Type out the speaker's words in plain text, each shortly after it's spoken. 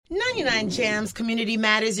99 Jams, Community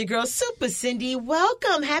Matters, your girl, Super Cindy.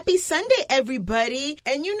 Welcome. Happy Sunday, everybody.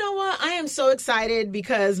 And you know what? I am so excited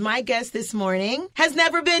because my guest this morning has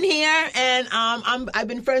never been here. And I've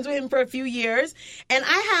been friends with him for a few years. And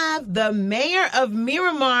I have the mayor of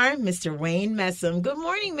Miramar, Mr. Wayne Messam. Good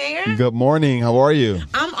morning, Mayor. Good morning. How are you?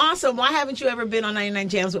 I'm awesome. Why haven't you ever been on 99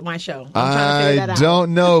 Jams with my show? I'm trying to figure that out. I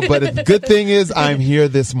don't know, but the good thing is I'm here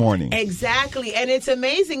this morning. Exactly. And it's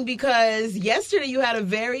amazing because yesterday you had a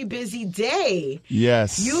very busy day.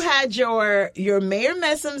 Yes. You had your Mayor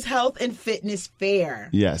Messam's Health and Fitness Fair.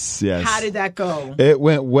 Yes. How did that go? It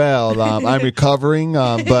went well. I'm recovering,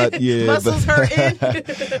 but yeah. Muscles hurting.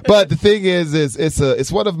 But the thing is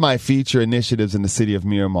it's one of my feature initiatives in the city of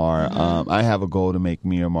Miramar. Mm-hmm. I have a goal to make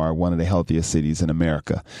Miramar one of the healthiest cities in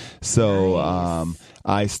America. So nice.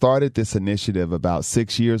 I started this initiative about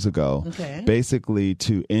 6 years ago, basically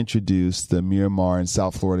to introduce the Miramar and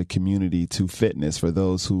South Florida community to fitness for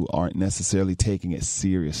those who aren't necessarily taking it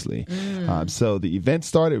seriously. So the event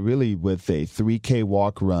started really with a 3K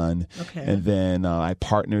walk run, and then I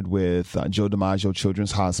partnered with Joe DiMaggio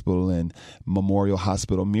Children's Hospital and Memorial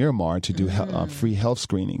Hospital Miramar to do free health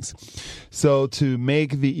screenings. So to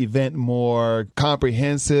make the event more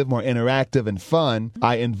comprehensive, more interactive and fun,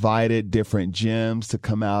 I invited different gyms to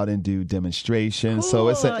come out and do demonstrations. Cool. So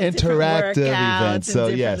it's an interactive event. So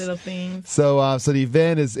yes. So the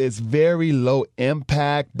event is very low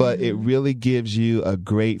impact, but it really gives you a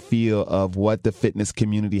great feel of what the fitness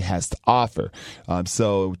community has to offer.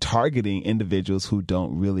 So targeting individuals who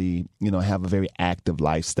don't really, have a very active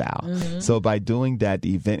lifestyle. So by doing that,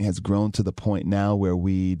 the event has grown to the point now where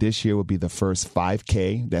this year will be the first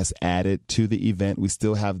 5K that's added to the event. We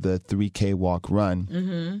still have the 3K walk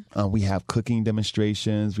run. We have cooking demonstrations.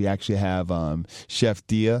 We actually have Chef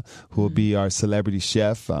Dia, who will be our celebrity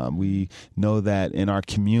chef. We know that in our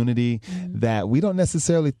community that we don't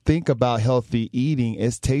necessarily think about healthy eating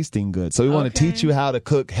as tasting good. So we want to teach you how to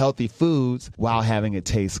cook healthy foods while having it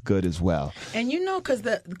taste good as well. And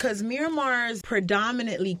because Miramar is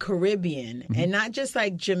predominantly Caribbean and not just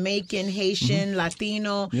like Jamaican, Haitian,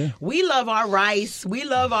 Latino. Yeah. We love our rice. We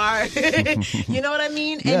love our, you know what I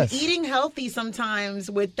mean? Yes. And eating healthy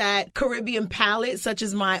sometimes with that Caribbean palate, such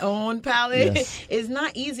as my own palate, is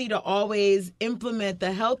not easy to always implement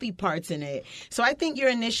the healthy parts in it. So I think your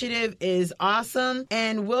initiative is awesome.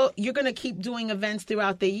 And you're going to keep doing events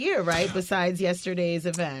throughout the year, right? Besides yesterday's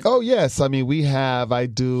event. Oh, yes. I mean, I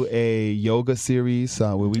do a yoga series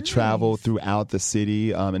where we travel throughout the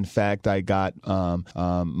city. In fact, I got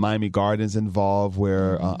Miami Gardens involved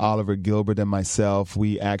where Oliver Gilbert and myself,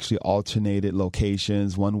 we actually alternated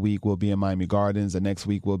locations. 1 week we'll be in Miami Gardens. The next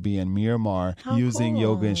week we'll be in Miramar using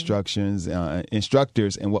yoga instructors.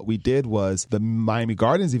 And what we did was the Miami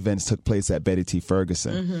Gardens events took place at Betty T.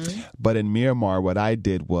 Ferguson. But in Miramar, what I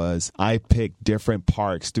did was I picked different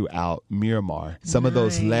parks throughout Miramar. Some of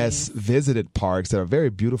those less visited parks that are very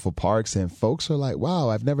beautiful parks, and folks are like, wow,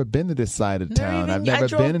 I've never been to this side of town. I've never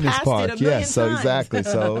been in this park. Yes, so exactly.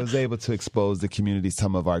 So I was able to expose the community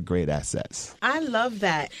some of our great assets. I love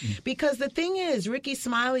that because the thing is, Ricky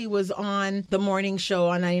Smiley was on the morning show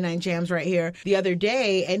on 99 Jams right here the other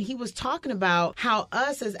day, and he was talking about how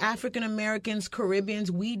us as African Americans,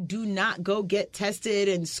 Caribbeans, we do not go get tested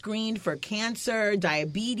and screened for cancer,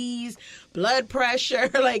 diabetes, blood pressure,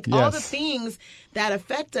 all the things that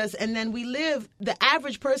affect us. And then the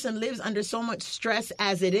average person lives under so much stress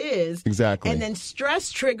as it is. Exactly. And then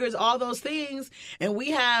stress triggers all those things. And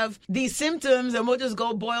we have these symptoms and we'll just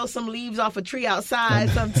go boil some leaves off a tree outside,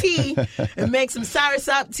 some tea, and make some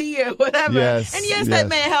soursop tea or whatever. Yes, and yes, that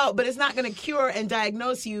may help, but it's not going to cure and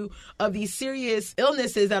diagnose you of these serious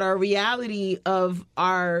illnesses that are a reality of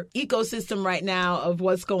our ecosystem right now of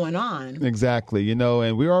what's going on. Exactly.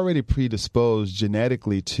 And we're already predisposed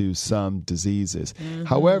genetically to some diseases.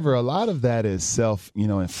 However, a lot of that is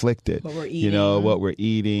self-inflicted. What we're eating. What we're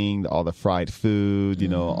eating, all the fried food,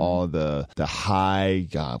 all the high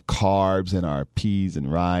carbs in our peas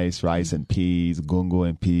and rice and peas, gungo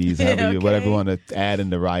and peas, whatever you want to add in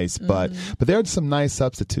the rice. But there are some nice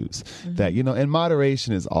substitutes that, and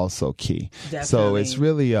moderation is also key. Definitely. So it's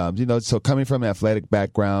really, so coming from an athletic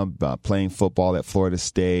background, playing football at Florida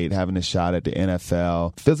State, having a shot at the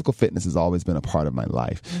NFL, physical fitness has always been a part of my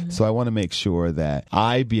life. So I want to make sure that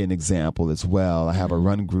I be an example as well. I have a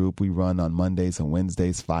run group. We run on Mondays and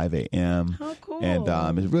Wednesdays, 5 a.m. Oh, cool.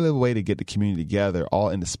 And it's really a way to get the community together, all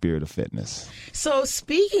in the spirit of fitness. So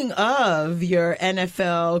speaking of your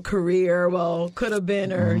NFL career, well, could have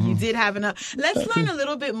been, or you did have enough. Let's learn a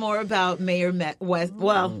little bit more about Mayor West.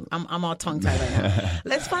 Well, I'm all tongue-tied right now.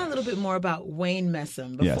 Let's find a little bit more about Wayne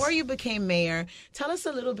Messam. Before you became mayor, tell us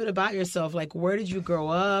a little bit about yourself. Like, where did you grow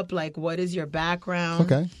up? Like, what is your background?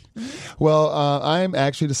 Okay. Well, I'm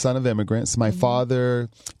actually the son of immigrants. My father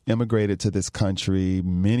immigrated to this country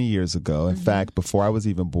many years ago. In fact, before I was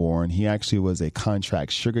even born, he actually was a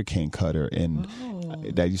contract sugarcane cutter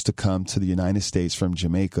that used to come to the United States from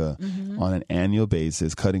Jamaica on an annual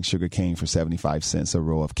basis, cutting sugarcane for 75 cents a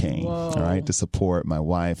row of cane, all right, to support my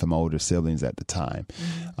wife and my older siblings at the time.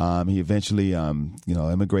 He eventually,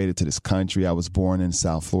 immigrated to this country. I was born in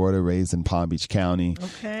South Florida, raised in Palm Beach County,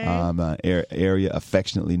 area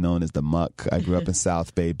affectionately known as the Muck. I grew up in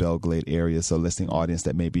South Bay, Belglade area, so listening audience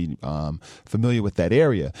that may be familiar with that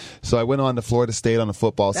area. So I went on to Florida State on a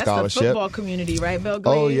football scholarship. That's the football community, right,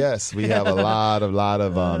 Belglade? Oh yes, we have a lot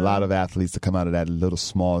of athletes that come out of that little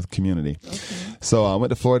small community. So I went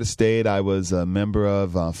to Florida State. I was a member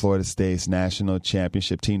of Florida State's national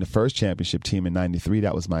championship team, the first championship team in '93.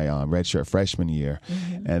 That was my redshirt freshman year,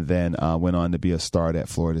 and then went on to be a starter at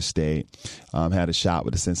Florida State. Had a shot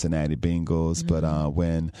with the Cincinnati Bengals, but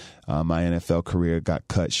when my NFL career got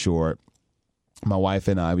cut short, my wife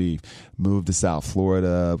and I, we moved to South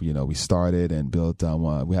Florida. We started and built.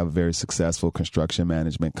 We have a very successful construction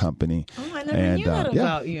management company. Oh, I never knew that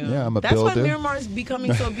about you. Yeah, I'm a builder. That's why Miramar is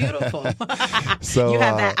becoming so beautiful. So you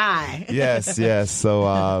have that eye. yes.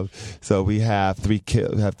 So we have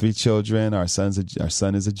three children. Our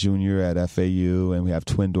son is a junior at FAU, and we have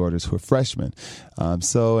twin daughters who are freshmen.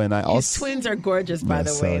 His twins are gorgeous, by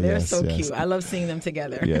the way. They're so cute. I love seeing them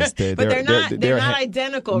together. Yes, but they're not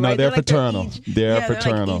identical, no, right? they're fraternal. They're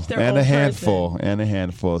fraternal, like and a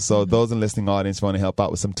handful. So those in the listening audience want to help out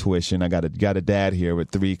with some tuition. I got a dad here with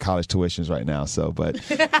 3 college tuitions right now. So, but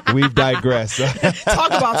we digress.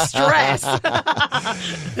 Talk about stress.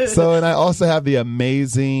 So, and I also have the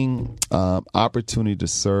amazing opportunity to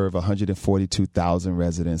serve 142,000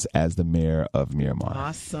 residents as the mayor of Miramar.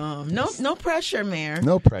 Awesome. No pressure, Mayor.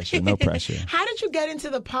 No pressure. How did you get into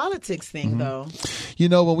the politics thing, though?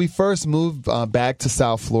 When we first moved back to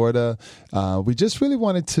South Florida, we just really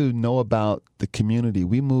wanted to know about the community.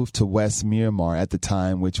 We moved to West Miramar at the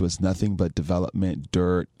time, which was nothing but development,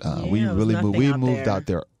 dirt. We moved out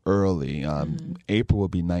there early. April will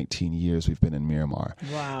be 19 years we've been in Miramar.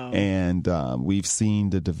 Wow. And we've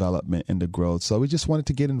seen the development and the growth. So we just wanted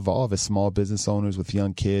to get involved as small business owners with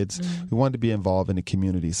young kids. We wanted to be involved in the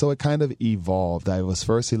community. So it kind of evolved. I was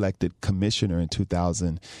first elected commissioner in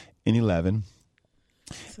 2011.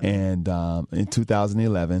 And in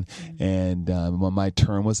 2011, and when my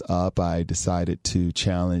term was up, I decided to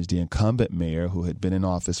challenge the incumbent mayor who had been in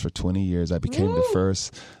office for 20 years. I became the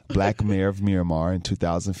first black mayor of Miramar in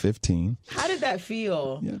 2015. How did that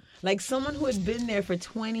feel? Yeah. Like someone who had been there for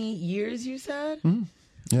 20 years, you said? Mm-hmm.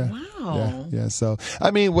 Yeah. Wow. Yeah. So,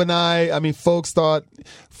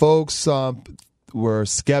 folks were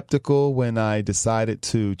skeptical when I decided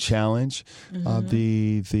to challenge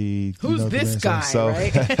the who's this guy,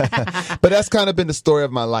 right? But that's kind of been the story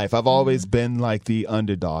of my life. I've always been like the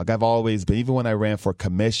underdog. I've always been, even when I ran for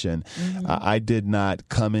commission, I did not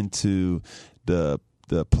come into the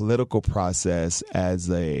political process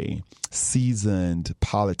as a seasoned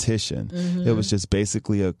politician. It was just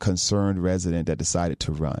basically a concerned resident that decided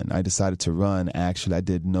to run. I decided to run. Actually, I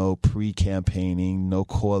did no pre-campaigning, no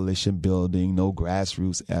coalition building, no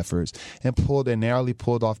grassroots efforts, and narrowly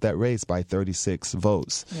pulled off that race by 36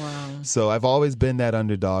 votes. Wow. So I've always been that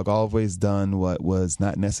underdog, always done what was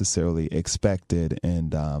not necessarily expected,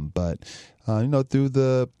 and but through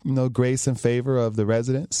the grace and favor of the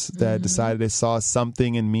residents that decided they saw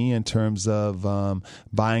something in me in terms of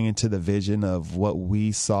buying into the vision of what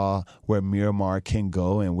we saw where Miramar can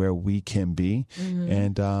go and where we can be,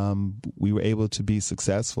 and we were able to be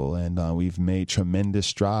successful, and we've made tremendous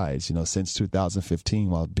strides, since 2015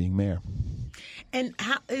 while being mayor. And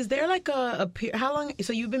is there like how long?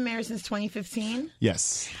 So you've been mayor since 2015?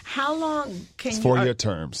 Yes. How long can you? 4-year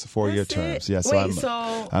terms. 4-year terms. Yes. Wait,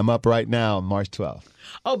 I'm up right now, March 12th.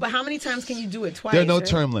 Oh, but how many times can you do it? Twice? There are no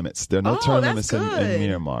term limits. There are no term limits in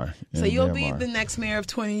Miramar. So you'll be the next mayor of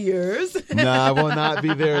 20 years. No, I will not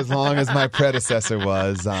be there as long as my predecessor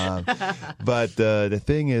was. But the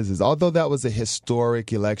thing is although that was a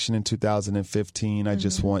historic election in 2015, I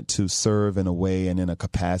just want to serve in a way and in a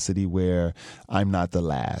capacity where I I'm not the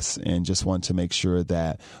last, and just want to make sure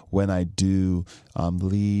that when I do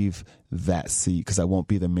leave that seat, because I won't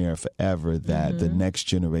be the mayor forever, that the next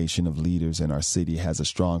generation of leaders in our city has a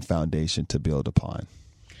strong foundation to build upon.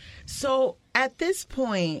 So at this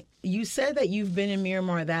point, you said that you've been in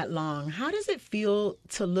Miramar that long. How does it feel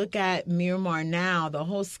to look at Miramar now? The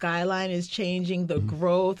whole skyline is changing, the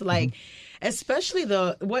growth, like especially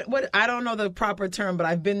the what I don't know the proper term, but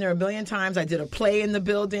I've been there a billion times. I did a play in the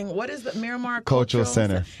building. What is the Miramar Cultural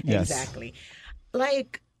Center? Yes. Exactly.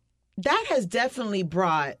 Like that has definitely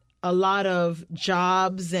brought a lot of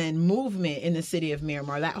jobs and movement in the city of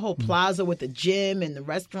Miramar. That whole plaza with the gym and the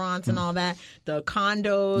restaurants and all that, the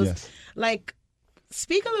condos. Yes. Like,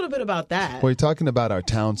 speak a little bit about that. Well, you're talking about our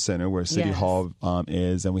town center where City Hall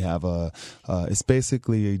is, and we have it's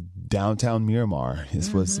basically a downtown Miramar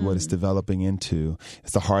is what it's developing into.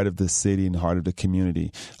 It's the heart of the city and the heart of the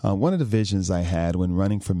community. One of the visions I had when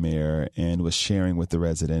running for mayor and was sharing with the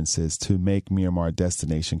residents is to make Miramar a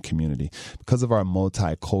destination community because of our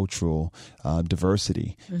multicultural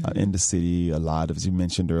diversity in the city. A lot of, as you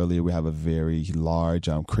mentioned earlier, we have a very large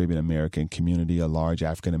Caribbean American community, a large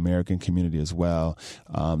African American community as well.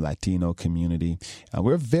 Latino community.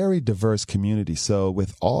 We're a very diverse community. So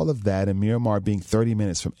with all of that and Miramar being 30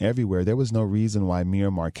 minutes from everywhere, there was no reason why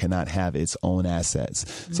Miramar cannot have its own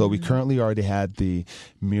assets. So we currently already had the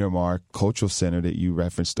Miramar Cultural Center that you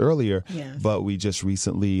referenced earlier, but we just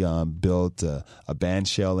recently built a band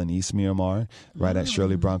shell in East Miramar right at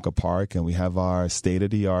Shirley Bronco Park, and we have our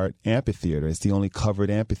state-of-the-art amphitheater. It's the only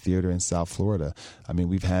covered amphitheater in South Florida. I mean,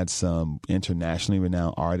 we've had some internationally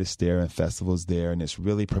renowned artists there and festivals there, and it's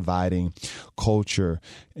really providing culture,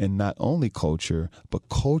 and not only culture, but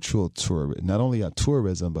cultural tourism, not only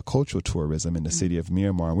tourism, but cultural tourism in the city of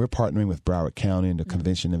Miramar. And we're partnering with Broward County and the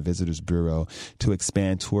Convention and Visitors Bureau to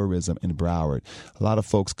expand tourism in Broward. A lot of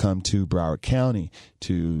folks come to Broward County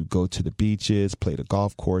to go to the beaches, play the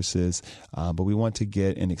golf courses, but we want to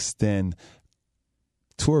get and extend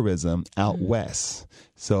tourism out west.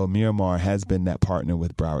 So Miramar has been that partner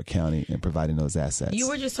with Broward County in providing those assets. You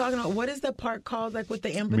were just talking about, what is the park called, like with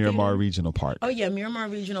the amphitheater? Miramar Regional Park. Oh, yeah, Miramar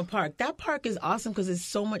Regional Park. That park is awesome because it's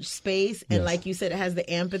so much space. And like you said, it has the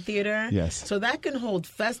amphitheater. Yes. So that can hold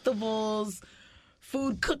festivals,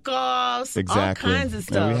 food cook-offs, exactly. all kinds of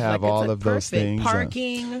stuff. And we have all of those things.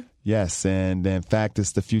 Parking. Yes, and in fact,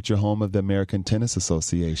 it's the future home of the American Tennis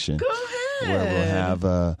Association. Go ahead. Where we'll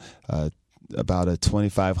have about a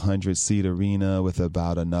 2,500 seat arena with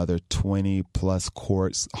about another 20 plus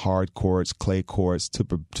courts, hard courts, clay courts to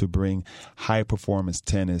bring high performance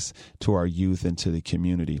tennis to our youth and to the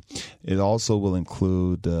community. It also will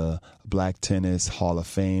include the Black Tennis Hall of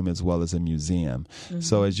Fame as well as a museum.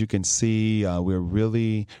 So as you can see, we're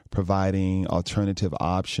really providing alternative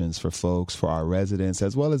options for folks, for our residents,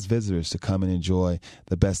 as well as visitors to come and enjoy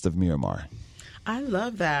the best of Miramar. I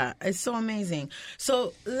love that. It's so amazing.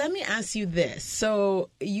 So let me ask you this. So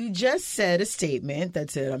you just said a statement that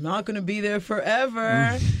said, I'm not going to be there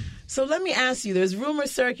forever. So let me ask you, there's rumors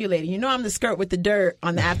circulating. You know I'm the skirt with the dirt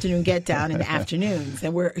on the afternoon get down in the afternoons,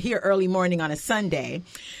 and we're here early morning on a Sunday.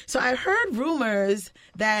 So I heard rumors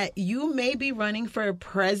that you may be running for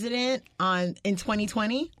president in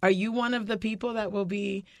 2020. Are you one of the people that will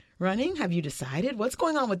be running? Have you decided? What's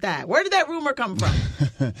going on with that? Where did that rumor come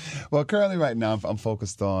from? Well, currently right now I'm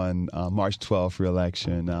focused on March 12th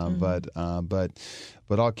re-election,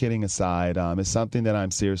 but all kidding aside, it's something that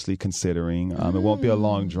I'm seriously considering. It won't be a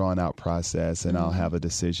long drawn-out process, and I'll have a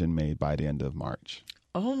decision made by the end of March.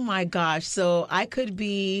 Oh, my gosh. So I could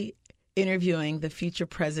be interviewing the future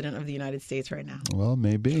president of the United States right now. Well,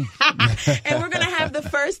 maybe. And we're going to have the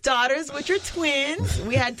first daughters, which are twins.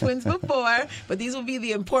 We had twins before, but these will be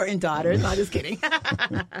the important daughters. No, just kidding.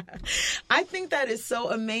 I think that is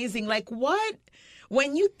so amazing. Like,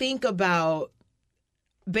 when you think about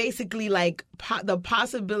basically like the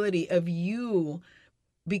possibility of you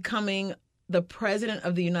becoming the president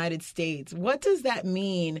of the United States, what does that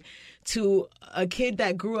mean to a kid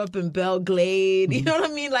that grew up in Belle Glade? You know what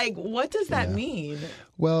I mean? Like, what does that mean?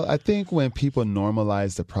 Well, I think when people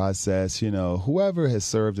normalize the process, whoever has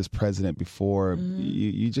served as president before,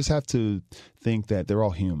 you just have to think that they're all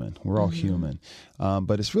human. We're all human.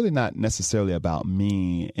 But it's really not necessarily about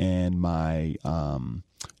me and my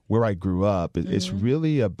where I grew up. It's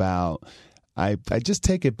really about... I just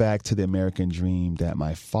take it back to the American dream that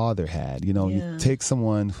my father had. You take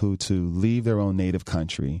someone to leave their own native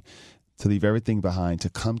country, to leave everything behind, to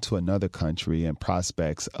come to another country and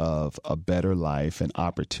prospects of a better life and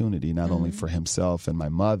opportunity, not only for himself and my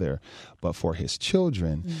mother, but for his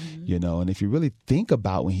children, And if you really think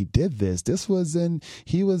about when he did this,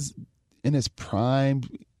 he was in his prime.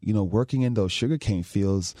 working in those sugarcane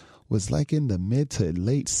fields was like in the mid to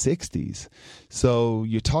late 60s. So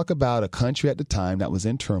you talk about a country at the time that was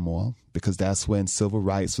in turmoil, because that's when civil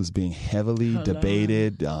rights was being heavily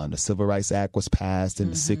debated. The Civil Rights Act was passed in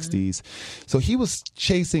the 60s. So he was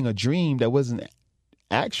chasing a dream that wasn't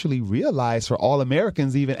actually realized for all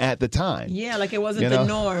Americans even at the time. Yeah, like it wasn't the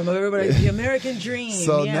norm of everybody, the American dream.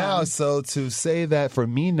 So to say that for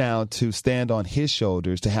me now to stand on his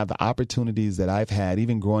shoulders, to have the opportunities that I've had,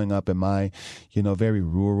 even growing up in my, very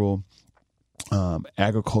rural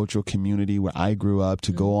agricultural community where I grew up,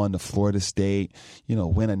 to go on to Florida State,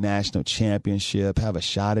 win a national championship, have a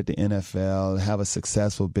shot at the NFL, have a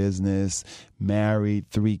successful business, married,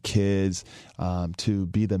 3 kids, to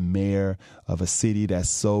be the mayor of a city that's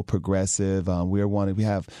so progressive. We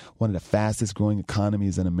have one of the fastest growing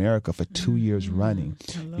economies in America for 2 years running.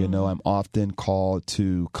 I'm often called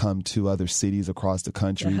to come to other cities across the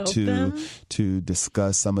country to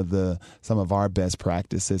discuss some of our best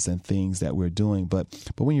practices and things that we're doing. But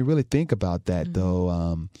when you really think about that,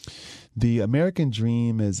 though, the American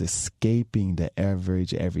dream is escaping the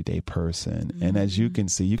average everyday person. And as you can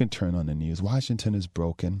see, you can turn on the news. Washington is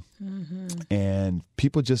broken. And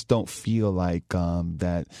people just don't feel like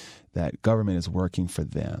that government is working for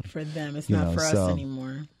them. For them. It's not for us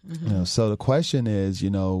anymore. So the question is,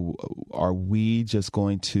 are we just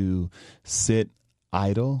going to sit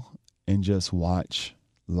idle and just watch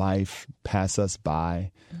life pass us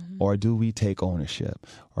by? Or do we take ownership?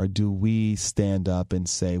 Or do we stand up and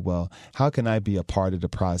say, well, how can I be a part of the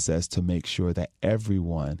process to make sure that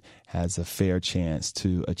everyone has a fair chance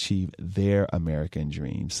to achieve their American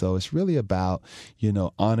dream? So it's really about,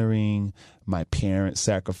 honoring my parents'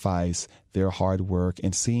 sacrifice, their hard work,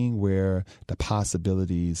 and seeing where the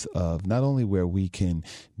possibilities of not only where we can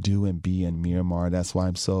do and be in Miramar. That's why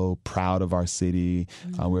I'm so proud of our city.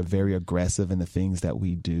 We're very aggressive in the things that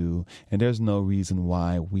we do. And there's no reason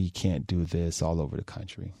why we can't do this all over the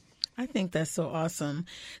country. I think that's so awesome.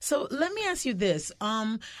 So let me ask you this.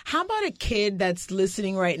 How about a kid that's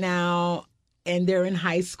listening right now and they're in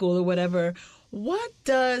high school or whatever? What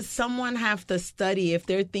does someone have to study if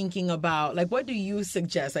they're thinking about, like, what do you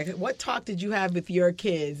suggest? Like, what talk did you have with your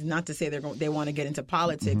kids? Not to say they want to get into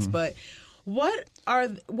politics, but what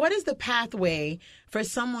is the pathway for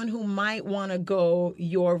someone who might want to go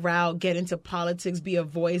your route, get into politics, be a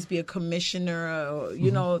voice, be a commissioner,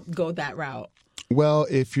 or, go that route? Well,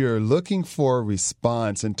 if you're looking for a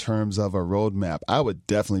response in terms of a roadmap, I would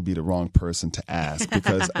definitely be the wrong person to ask,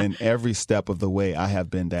 because in every step of the way, I have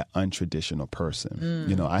been that untraditional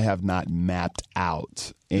person. I have not mapped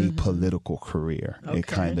out a political career. Okay. It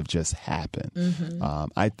kind of just happened.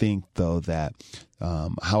 I think, though, that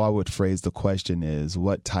how I would phrase the question is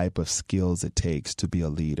what type of skills it takes to be a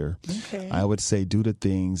leader. Okay. I would say do the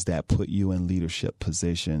things that put you in leadership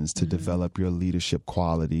positions to develop your leadership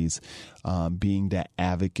qualities, being that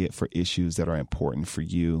advocate for issues that are important for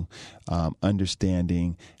you,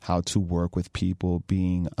 understanding how to work with people,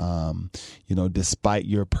 being, despite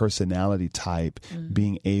your personality type,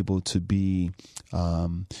 being able to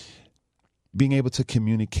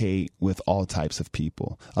communicate with all types of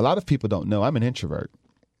people. A lot of people don't know I'm an introvert.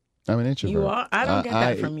 You are? I don't get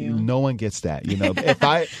that from you. No one gets that.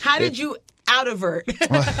 How did you out-avert?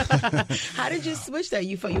 How did you switch that?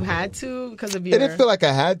 You felt you had to because of your... I didn't feel like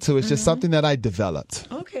I had to. It's just something that I developed.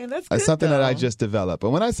 Okay, that's good. It's something that I just developed. But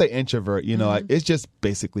when I say introvert, it just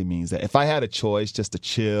basically means that if I had a choice just to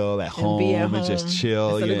chill at home and just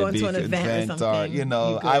chill, going to an event or something,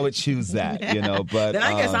 I would choose that. But then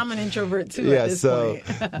I guess I'm an introvert too. At this point.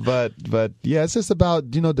 but it's just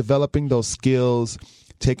about developing those skills,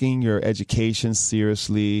 taking your education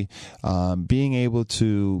seriously, being able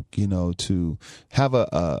to have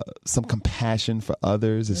some compassion for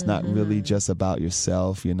others. It's not really just about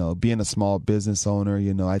yourself. Being a small business owner,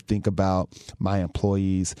 I think about my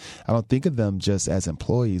employees. I don't think of them just as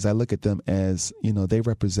employees. I look at them as, they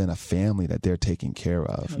represent a family that they're taking care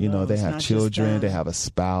of. They have children, they have a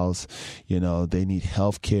spouse, they need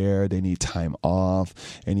health care, they need time off,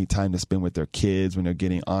 they need time to spend with their kids when they're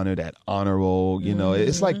getting honored at honor roll.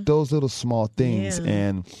 It's like those little small things.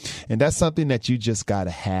 And that's something that you just got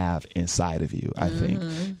to have inside of you, I think.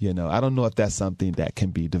 I don't know if that's something that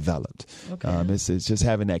can be developed. Okay. It's just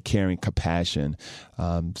having that caring compassion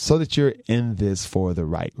so that you're in this for the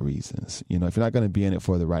right reasons. If you're not going to be in it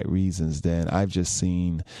for the right reasons, then I've just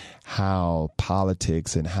seen how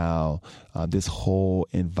politics and how this whole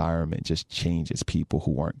environment just changes people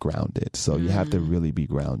who aren't grounded. So you have to really be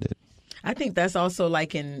grounded. I think that's also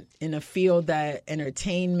like in a field that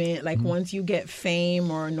entertainment, like once you get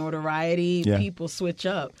fame or notoriety, people switch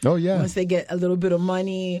up. Oh, yeah. Once they get a little bit of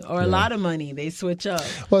money or a lot of money, they switch up.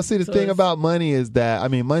 Well, see, the thing about money is that, I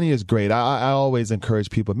mean, money is great. I always encourage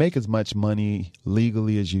people, make as much money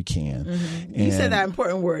legally as you can. Mm-hmm. You said that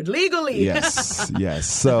important word, legally. Yes, yes.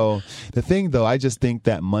 So the thing, though, I just think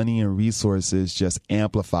that money and resources just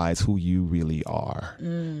amplifies who you really are.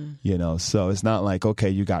 You know, so it's not like, okay,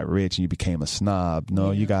 you got rich and you became a snob.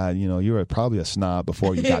 No, you got, you know, you were probably a snob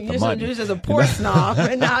before you got the money. You're just a poor snob,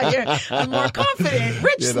 and now you're a more confident,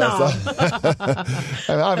 rich snob.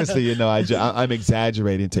 So, obviously, you know, I'm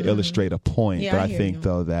exaggerating to illustrate a point, but I think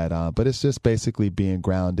though that, but it's just basically being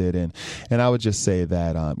grounded, and I would just say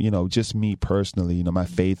that, you know, just me personally, you know, my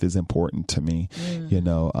faith is important to me. You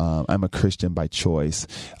know, I'm a Christian by choice.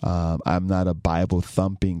 I'm not a Bible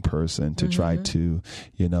thumping person to try to,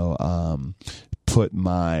 you know, put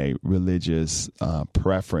my religious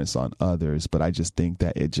preference on others, but I just think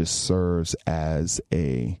that it just serves as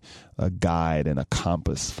a guide and a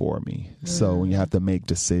compass for me. So when you have to make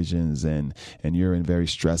decisions and you're in very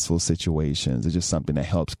stressful situations, it's just something that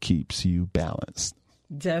helps keeps you balanced.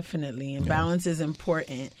 Definitely, and balance is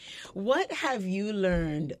important. What have you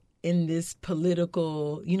learned in this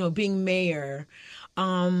political, you know, being mayor,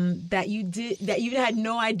 that you had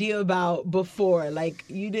no idea about before? Like,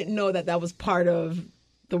 you didn't know that was part of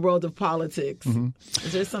the world of politics.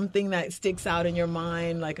 Is there something that sticks out in your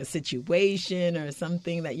mind, like a situation or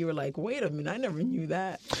something that you were like, wait a minute, I never knew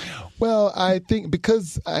that? Well, I think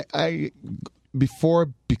because I before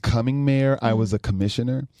becoming mayor, I was a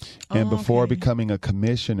commissioner. And before becoming a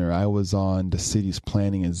commissioner, I was on the city's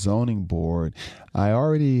planning and zoning board. I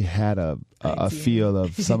already had a feel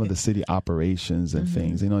of some of the city operations and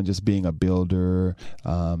things, you know, just being a builder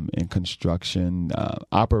in construction.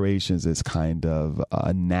 Operations is kind of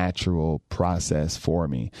a natural process for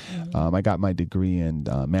me. I got my degree in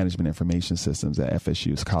management information systems at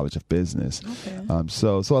FSU's College of Business.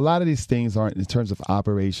 So a lot of these things aren't, in terms of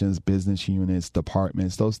operations, business units,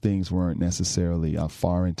 departments, those things weren't necessarily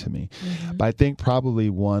foreign to me. But I think probably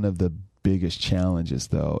one of the biggest challenges,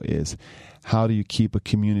 though, is how do you keep a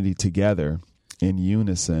community together in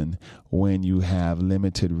unison when you have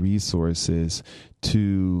limited resources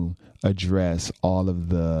to address all of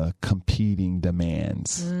the competing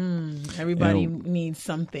demands. Everybody needs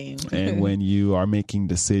something. And when you are making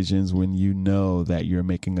decisions, when you know that you're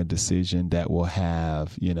making a decision that will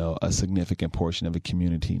have, you know, a significant portion of a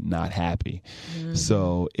community not happy.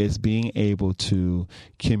 So it's being able to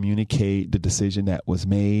communicate the decision that was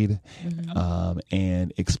made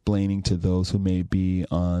and explaining to those who may be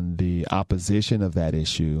on the opposition of that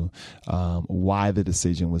issue why the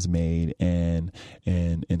decision was made, and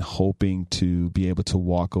hoping to be able to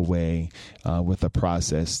walk away with a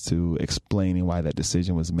process to explaining why that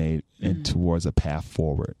decision was made and towards a path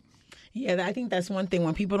forward. Yeah, I think that's one thing.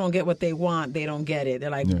 When people don't get what they want, they don't get it. They're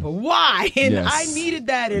like, but why? And I needed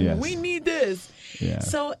that, and we need this.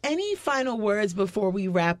 So any final words before we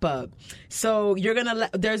wrap up? So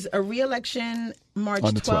there's a re-election March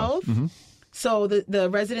 12th. So the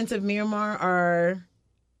residents of Miramar are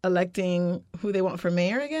electing who they want for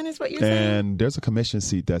mayor again, is what you're saying? And there's a commission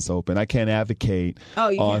seat that's open. I can't advocate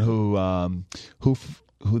on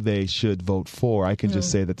who they should vote for. I can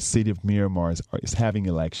just say that the city of Miramar is having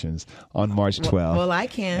elections on March 12th. Well, I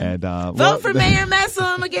can. And vote for Mayor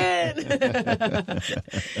Messam again.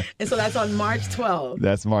 And so that's on March 12th.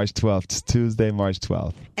 That's March 12th. It's Tuesday, March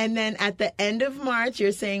 12th. And then at the end of March,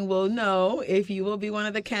 you're saying we'll know if you will be one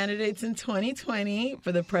of the candidates in 2020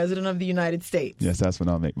 for the President of the United States. Yes, that's when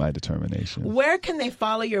I'll make my determination. Where can they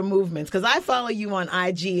follow your movements? Because I follow you on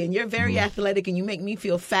IG, and you're very athletic, and you make me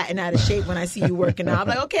feel fat and out of shape when I see you working out. I'm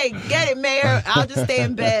like, okay, get it, Mayor. I'll just stay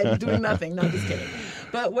in bed doing nothing. No, just kidding.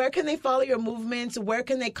 But where can they follow your movements? Where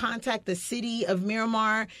can they contact the city of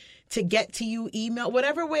Miramar to get to you? Email,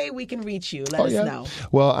 whatever way we can reach you. Let us know.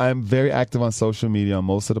 Well, I'm very active on social media on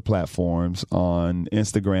most of the platforms. On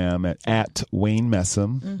Instagram at Wayne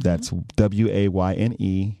Messam. That's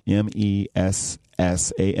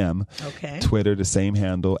WayneMessam. Okay. Twitter, the same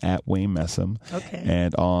handle, at Wayne Messam. Okay.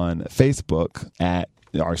 And on Facebook @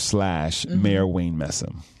 Mayor Wayne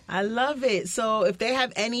Messam. I love it. So if they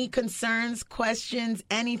have any concerns, questions,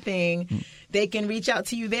 anything, they can reach out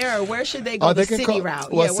to you there, or where should they go the city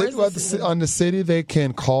route? Well, on the city, they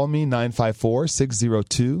can call me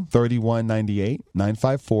 954-602-3198,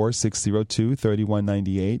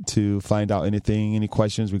 954-602-3198 to find out any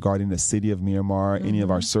questions regarding the city of Miramar, any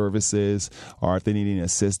of our services, or if they need any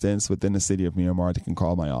assistance within the city of Miramar, they can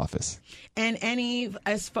call my office. And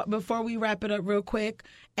before we wrap it up real quick,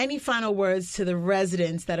 Any final words to the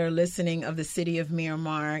residents that are listening of the city of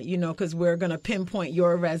Miramar, because we're going to pinpoint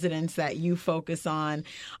your residents that you focus on.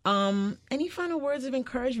 Any final words of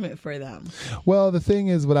encouragement for them? Well, the thing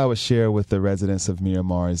is, what I would share with the residents of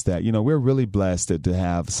Miramar is that, we're really blessed to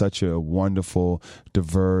have such a wonderful,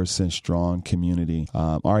 diverse, and strong community.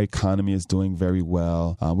 Our economy is doing very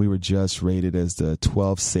well. We were just rated as the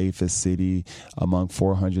 12th safest city among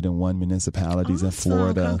 401 municipalities in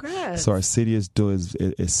Florida. Congrats. So our city is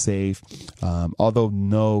safe, although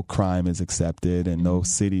no crime is accepted and no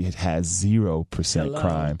city has 0%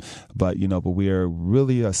 crime. But we are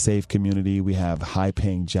really a safe community. We have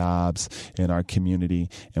high-paying jobs in our community,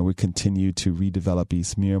 and we continue to redevelop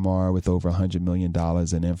East Miramar with over $100 million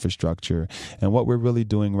in infrastructure. And what we're really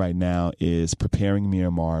doing right now is preparing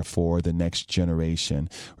Miramar for the next generation.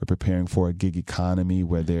 We're preparing for a gig economy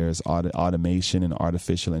where there's automation and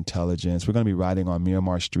artificial intelligence. We're going to be riding on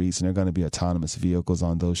Miramar streets, and there are going to be autonomous vehicles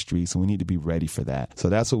on those streets, and we need to be ready for that. So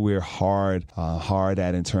that's what we're hard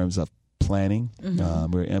at in terms of planning.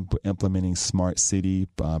 We're implementing smart city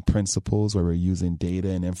principles where we're using data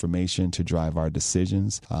and information to drive our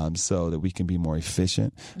decisions so that we can be more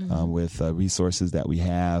efficient with resources that we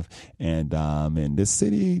have. And this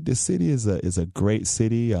city is a great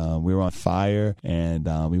city. We're on fire, and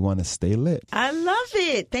we want to stay lit. I love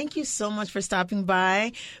it. Thank you so much for stopping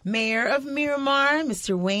by. Mayor of Miramar,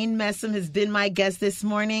 Mr. Wayne Messam, has been my guest this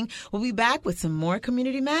morning. We'll be back with some more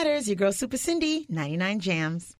Community Matters. Your girl, Super Cindy, 99 Jams.